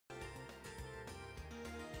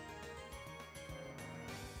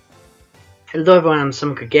Hello everyone, I'm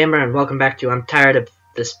Some Good Gamer, and welcome back to I'm tired of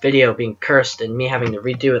this video being cursed and me having to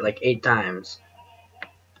redo it like 8 times.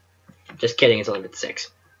 Just kidding, it's only been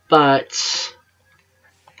 6. But,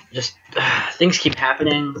 just, things keep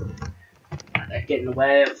happening that get in the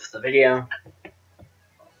way of the video.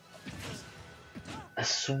 I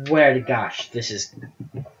swear to gosh, this is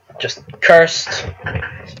just cursed.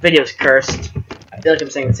 This video's cursed. I feel like I'm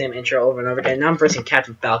saying the same intro over and over again. Now I'm versing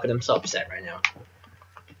Captain Falcon, I'm so upset right now.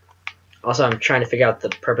 Also, I'm trying to figure out the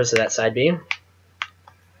purpose of that side B.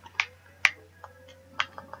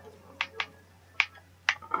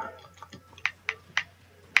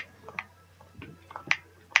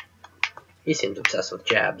 He seems obsessed with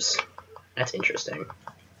jabs. That's interesting.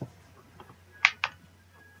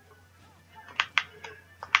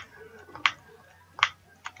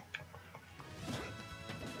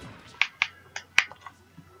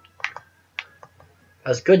 I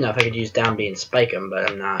was good enough I could use down B and spike him,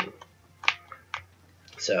 but I'm not.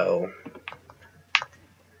 So...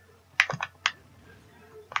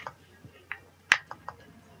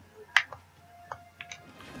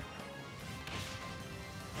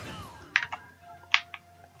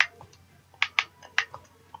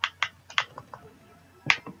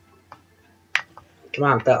 Come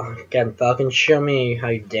on, Captain Falcon, show me how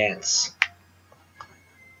you dance.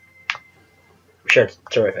 I'm sure it's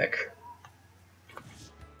terrific.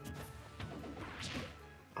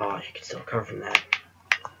 Oh, you can still recover from that.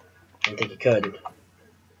 I didn't think you could.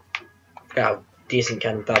 I forgot how decent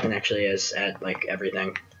Captain Falcon actually is at, like,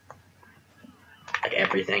 everything. Like,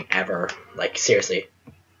 everything, ever. Like, seriously.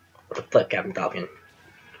 What the flip, Captain Falcon?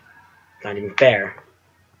 Not even fair.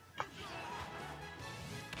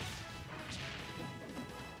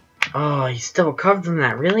 Oh, you still recovered from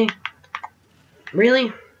that, really?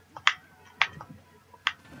 Really?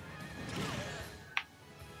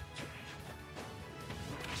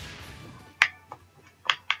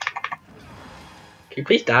 Can you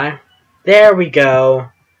please die? There we go.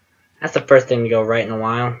 That's the first thing to go right in a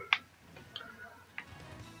while.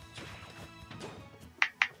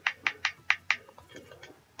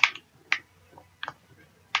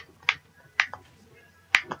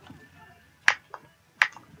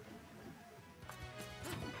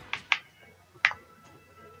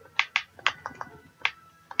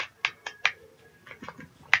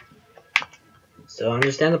 Still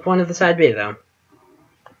understand the point of the side B, though.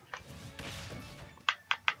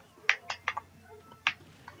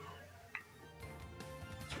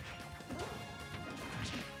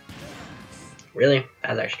 Really?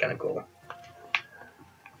 That's actually kind of cool.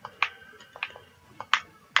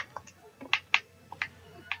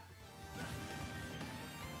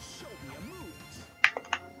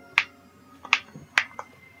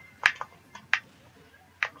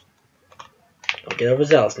 Don't get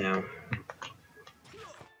overzealous now.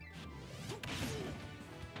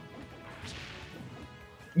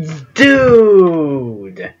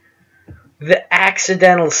 Dude! The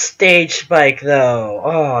accidental stage spike, though.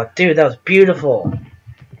 Oh, dude, that was beautiful.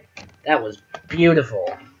 That was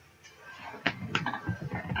beautiful.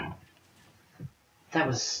 That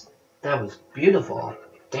was beautiful.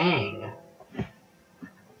 Dang.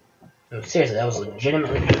 No, seriously, that was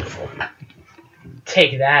legitimately beautiful.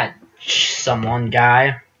 Take that, someone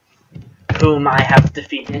guy, whom I have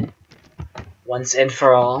defeated once and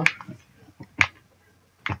for all.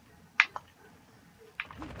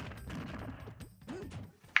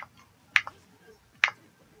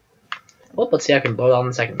 Well, let's see how I can blow it all in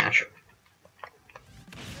the second match.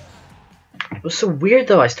 It was so weird,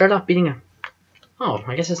 though. I started off beating a... Oh,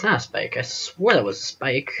 I guess it's not a spike. I swore that was a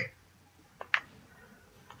spike.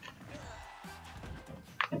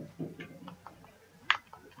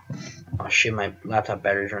 Oh, shoot, my laptop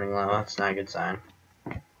battery's running low. That's not a good sign.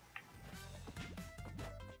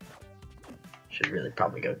 Should really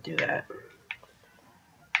probably go do that.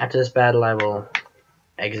 After this battle, I will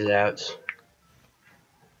exit out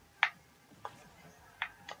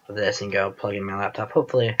of this and go plug in my laptop,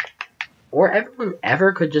 hopefully. Or everyone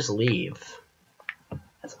ever could just leave.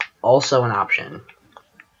 That's also an option.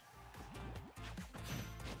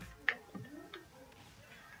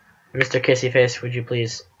 Mr. Kissyface, would you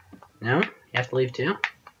please... No? You have to leave too?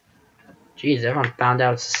 Jeez, everyone found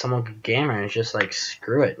out it's Some Good Gamer and it's just like,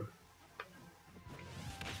 screw it.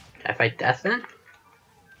 Can I fight death then?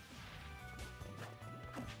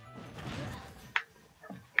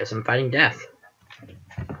 Guess I'm fighting death.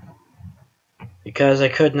 Because I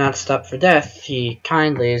could not stop for death, he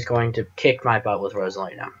kindly is going to kick my butt with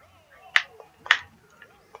Rosalina.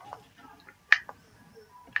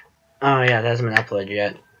 Oh yeah, that hasn't been uploaded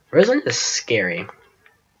yet. Rosalina is scary.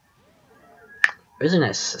 Rosalina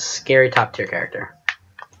is a scary top tier character.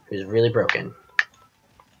 who's really broken.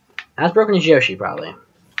 Not as broken as Yoshi, probably,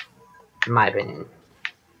 in my opinion.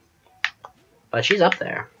 But she's up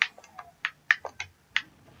there.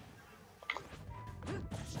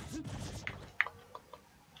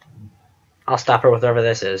 I'll stop her with whatever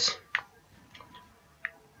this is.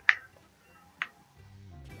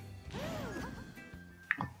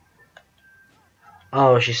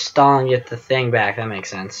 Oh, she's stalling to get the thing back. That makes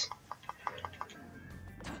sense.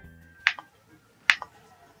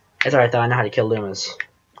 It's alright though, I know how to kill Lumas.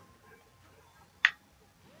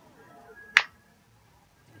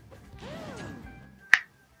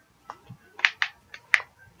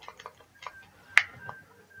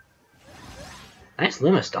 Nice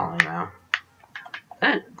Luma stalling now. Is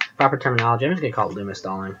that proper terminology? I'm just gonna call it Luma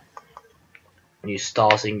stalling. When you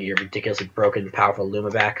stall so you can get your ridiculously broken, powerful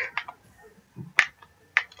Luma back.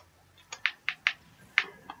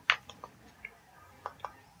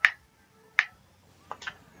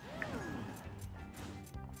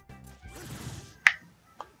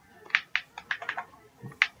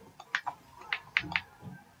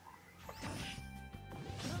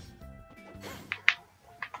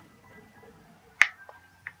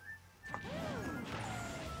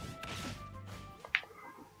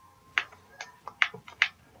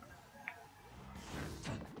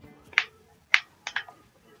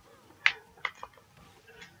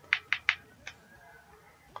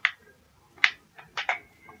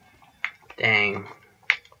 Dang.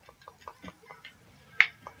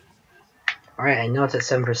 Alright, I know it's at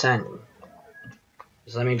 7%.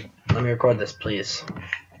 Just let me record this, please.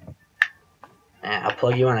 I'll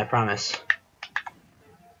plug you in, I promise.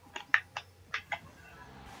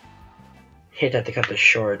 Hate to have to cut this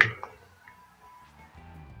short.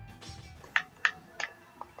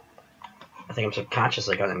 I think I'm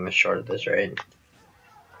subconsciously cutting this short at this rate.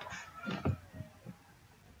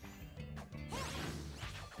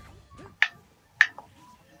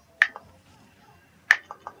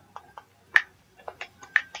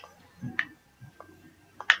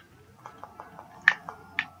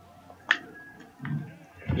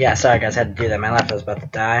 Yeah, sorry guys, I had to do that. My laptop was about to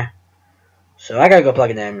die. So I gotta go plug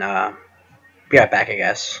it in. Be right back, I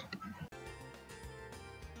guess.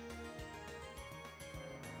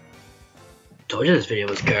 Told you this video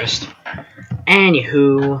was cursed.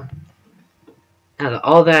 Anywho, now that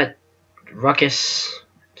all that ruckus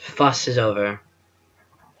fuss is over,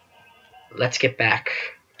 let's get back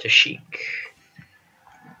to Sheik.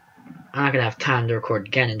 I'm not gonna have time to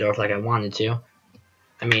record Ganondorf like I wanted to.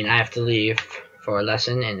 I mean, I have to leave for a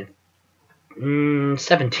lesson in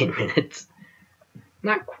 17 minutes.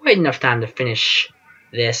 Not quite enough time to finish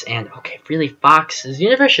this, and okay, really, Fox, does the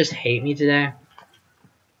universe just hate me today?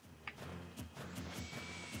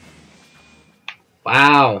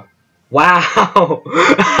 Wow. Wow.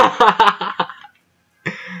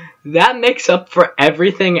 That makes up for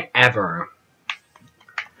everything ever.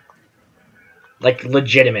 Like,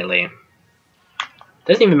 legitimately.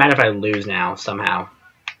 Doesn't even matter if I lose now, somehow.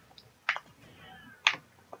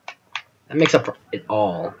 That makes up for it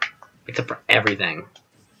all. Makes up for everything.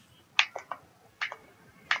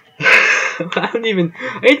 I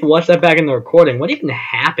need to watch that back in the recording. What even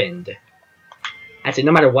happened? Actually,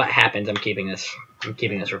 no matter what happens, I'm keeping this. I'm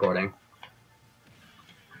keeping this recording.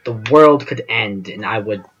 The world could end, and I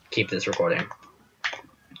would keep this recording.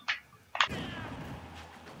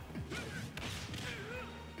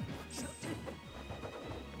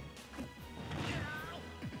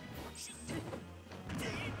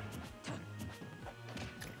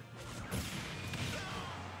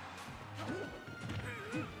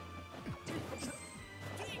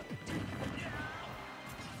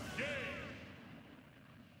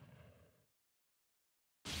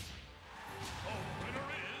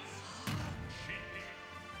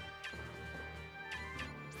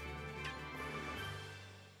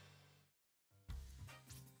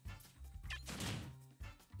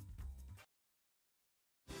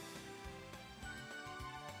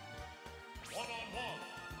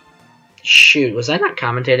 Shoot, was I not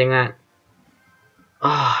commentating that?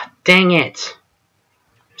 Oh, dang it.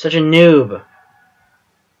 I'm such a noob.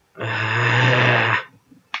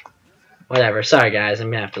 Whatever, sorry guys,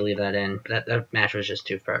 I'm gonna have to leave that in. That match was just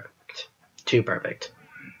too perfect. Too perfect.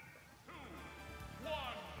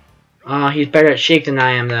 Oh, he's better at Sheik than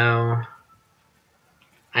I am, though.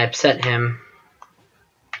 I upset him.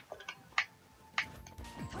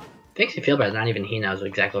 Makes me feel bad, not even he knows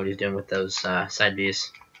exactly what he's doing with those side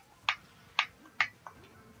Bs.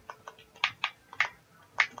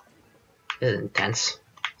 This is intense.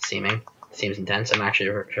 Seems intense. I'm actually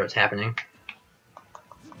sure what's happening.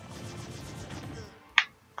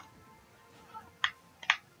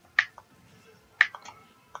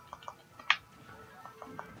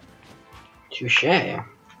 Touché.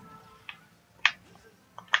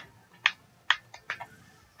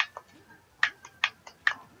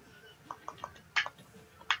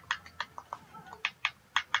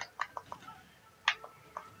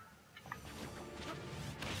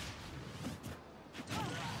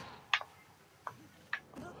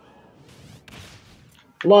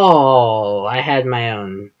 Lol, I had my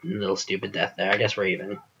own little stupid death there. I guess we're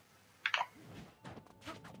even.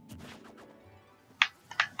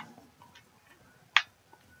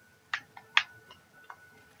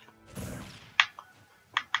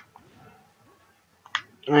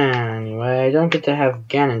 Anyway, I don't get to have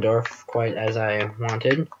Ganondorf quite as I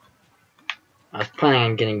wanted. I was planning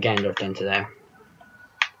on getting Ganondorf done today.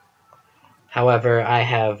 However, I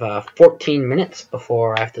have 14 minutes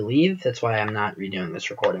before I have to leave. That's why I'm not redoing this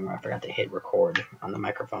recording. I forgot to hit record on the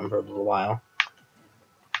microphone for a little while.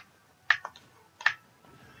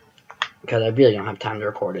 Because I really don't have time to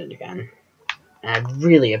record it again. And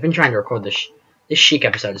I've been trying to record this Sheik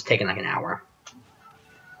episode. It's taken like an hour.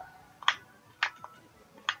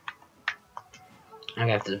 I'm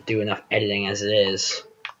gonna have to do enough editing as it is.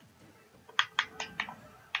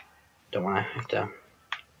 Don't want to have to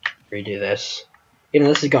redo this. Even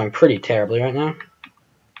though this is going pretty terribly right now.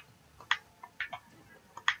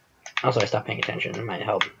 Also, I stopped paying attention. It might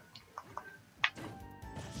help.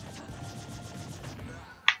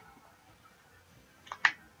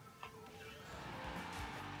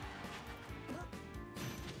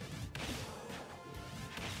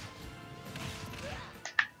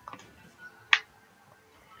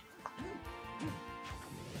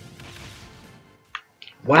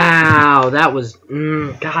 Wow, that was...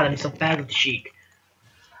 God, I'm so bad with Sheik.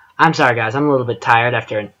 I'm sorry, guys. I'm a little bit tired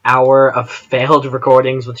after an hour of failed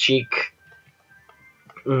recordings with Sheik.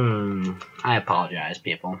 I apologize,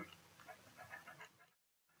 people.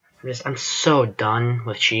 I'm so done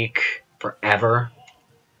with Sheik forever.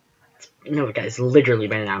 No, guys, it's literally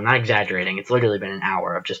been an hour. I'm not exaggerating. It's literally been an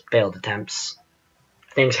hour of just failed attempts.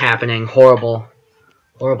 Things happening. Horrible.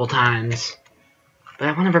 Horrible times. But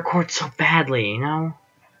I want to record so badly, you know?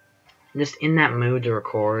 I'm just in that mood to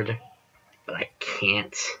record. But I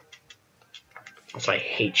can't. Also, I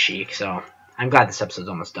hate Sheik, so I'm glad this episode's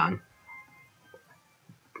almost done.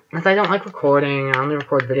 Not that I don't like recording. I only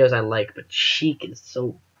record videos I like, but Sheik is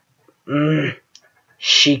so...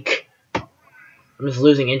 Sheik. I'm just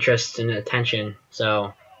losing interest and attention,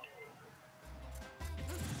 so...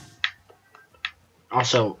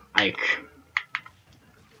 Also, like...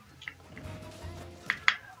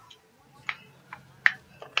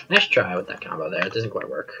 Nice try with that combo there. It doesn't quite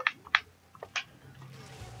work.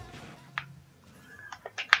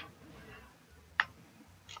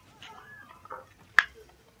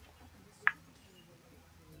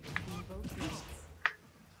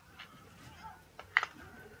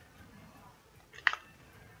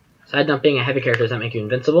 Side note, being a heavy character does not make you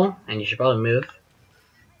invincible, and you should probably move.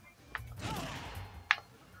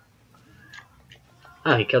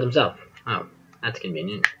 Oh, he killed himself. Oh, that's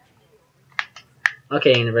convenient.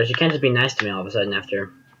 Okay, universe, you can't just be nice to me all of a sudden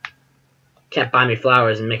after... Can't buy me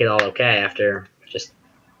flowers and make it all okay after just...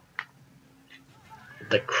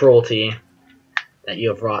 the cruelty that you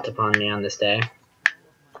have wrought upon me on this day.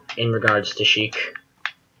 In regards to Sheik.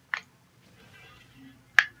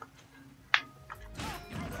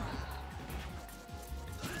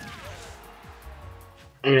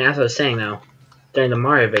 Anyway, as I was saying though, during the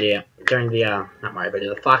Mario video, not Mario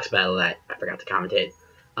video, the Fox battle that I forgot to commentate,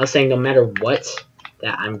 I was saying no matter what,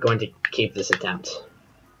 that I'm going to keep this attempt.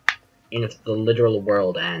 And if the literal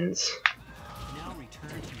world ends. Now return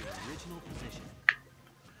to your original position.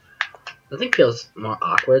 Nothing feels more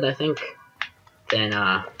awkward, I think, than,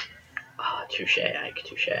 oh, touche, Ike,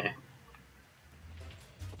 touche.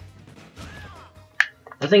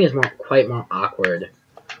 Nothing is quite more awkward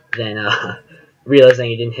than, realizing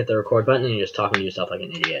you didn't hit the record button and you're just talking to yourself like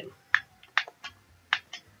an idiot.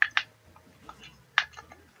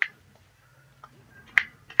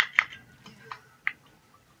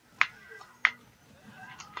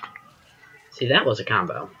 See, that was a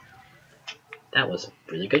combo. That was a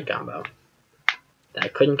really good combo. That I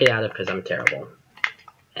couldn't get out of because I'm terrible.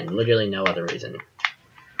 And literally no other reason.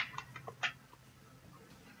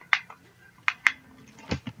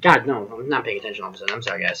 God, no, I'm not paying attention all of a sudden. I'm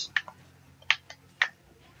sorry, guys.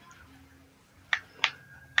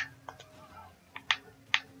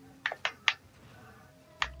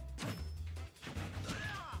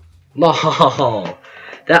 LOL!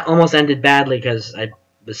 That almost ended badly because I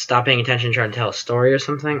was stopped paying attention trying to tell a story or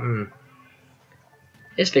something.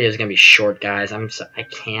 This video is gonna be short, guys. I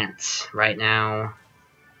can't right now.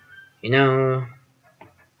 You know,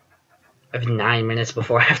 I have 9 minutes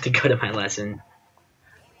before I have to go to my lesson.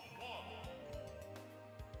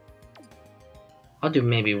 I'll do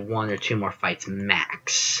maybe 1 or 2 more fights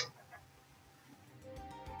max.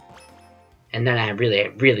 And then I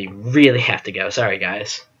really have to go. Sorry,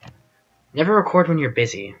 guys. Never record when you're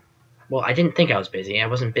busy. Well, I didn't think I was busy. I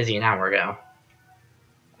wasn't busy an hour ago.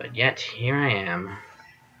 But yet, here I am.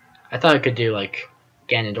 I thought I could do, like,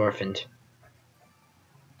 Ganondorf and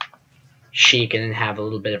Sheik and then have a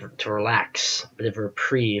little bit of to relax. A bit of a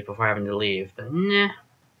reprieve before having to leave. But nah.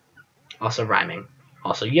 Also rhyming.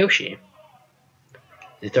 Also Yoshi.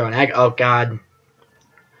 Did he throw an egg? Oh, God.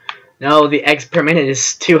 No, the eggs per minute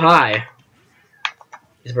is too high.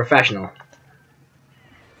 He's a professional.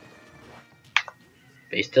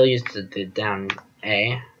 But he still used the down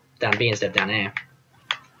A. Down B instead of down A.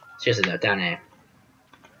 Seriously though, down A.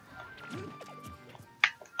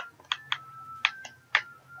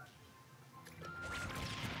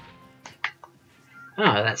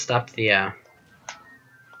 Oh, that stopped the,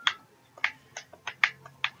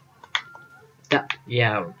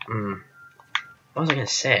 yeah, what was I gonna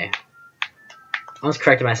say? I almost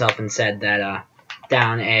corrected myself and said that,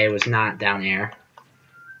 down A was not down air.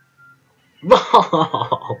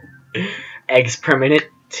 Whoa! Eggs per minute,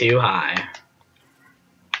 too high.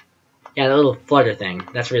 Yeah, the little flutter thing,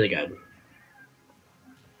 that's really good.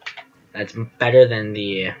 That's better than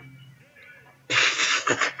the...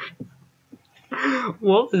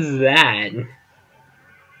 What was that?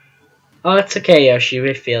 Oh, it's okay, Yoshi,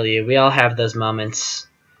 we feel you. We all have those moments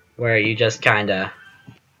where you just kinda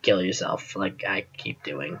kill yourself, like I keep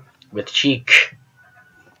doing with Sheik.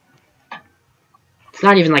 It's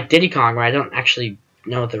not even like Diddy Kong, where I don't actually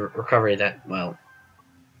know the recovery that well.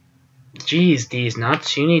 Jeez, these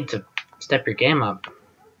nuts, you need to step your game up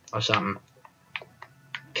or something.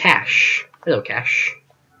 Cash. Hello, Cash.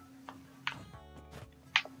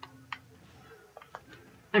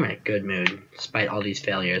 I'm in a good mood, despite all these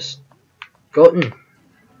failures. Goten.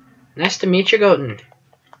 Nice to meet you, Goten.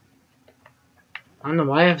 I don't know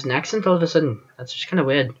why I have an accent all of a sudden. That's just kind of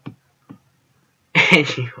weird.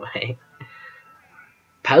 Anyway.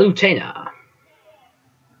 Palutena.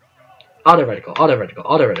 Auto reticle, auto reticle,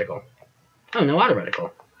 auto reticle. Oh, no auto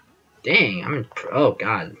reticle. Dang, I'm in. Oh,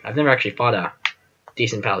 God. I've never actually fought a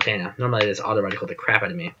decent Palutena. Normally, this auto reticle the crap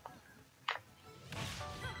out of me.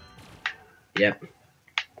 Yep.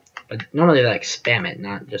 But normally, they like spam it,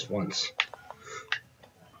 not just once.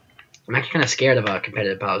 I'm actually kind of scared of a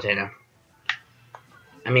competitive Palutena.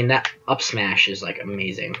 I mean, that up smash is like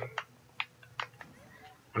amazing.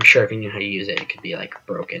 I'm sure if you knew how to use it, it could be like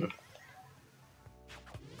broken.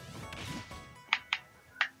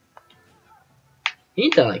 You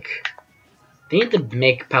need to like, they need to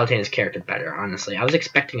make Palutena's character better. Honestly, I was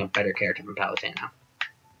expecting a better character from Palutena.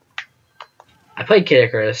 I played Kid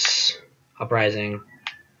Icarus Uprising.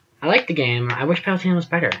 I like the game. I wish Palutena was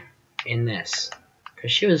better in this,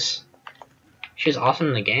 because she was awesome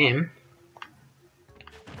in the game.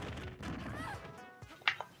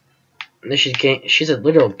 And she's a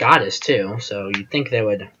literal goddess too, so you'd think they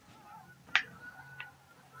would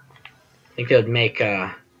make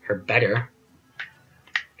her better.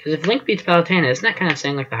 Because if Link beats Palutena, isn't that kind of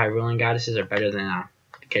saying like the Hyrulean goddesses are better than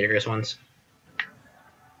the Kid Icarus ones?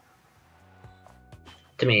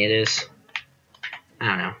 To me, it is. I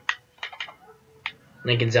don't know.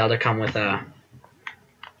 Link and Zelda come with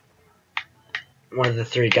one of the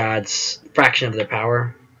 3 gods, fraction of their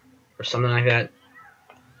power, or something like that.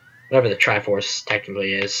 Whatever the Triforce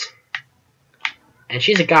technically is. And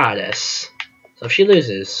she's a goddess. So if she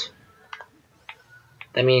loses,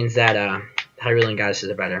 that means that Hyrulean goddesses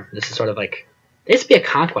are better. This is sort of like, there used to be a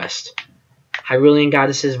conquest. Hyrulean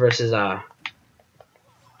goddesses versus the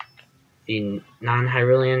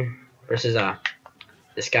non-Hyrulean versus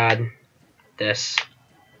this god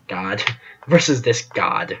versus this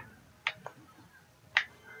god.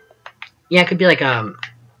 Yeah, it could be like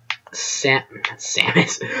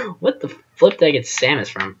Samus. What the flip did I get Samus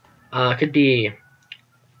from? It could be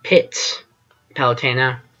Pit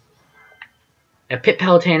Palutena. Pit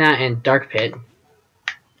Palutena and Dark Pit.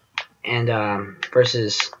 And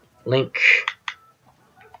versus Link.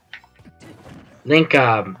 It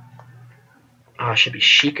should be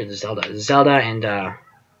Sheik or Zelda. Zelda and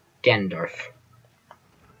Ganondorf.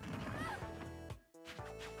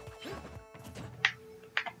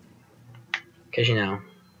 Because, you know.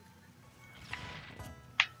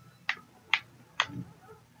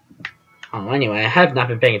 Oh, anyway, I have not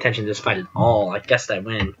been paying attention to this fight at all. I guess I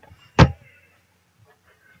win.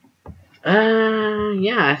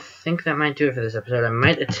 Yeah, I think that might do it for this episode. I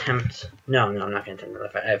might attempt... No, I'm not going to attempt another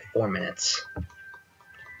fight. I have 4 minutes.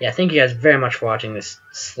 yeah, thank you guys very much for watching this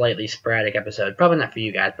slightly sporadic episode. Probably not for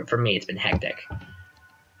you guys, but for me, it's been hectic.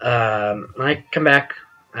 When I come back,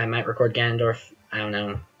 I might record Ganondorf. I don't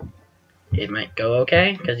know. It might go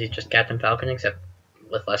okay, because he's just Captain Falcon, except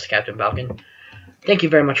with less Captain Falcon. Thank you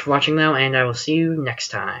very much for watching, though, and I will see you next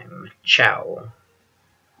time. Ciao.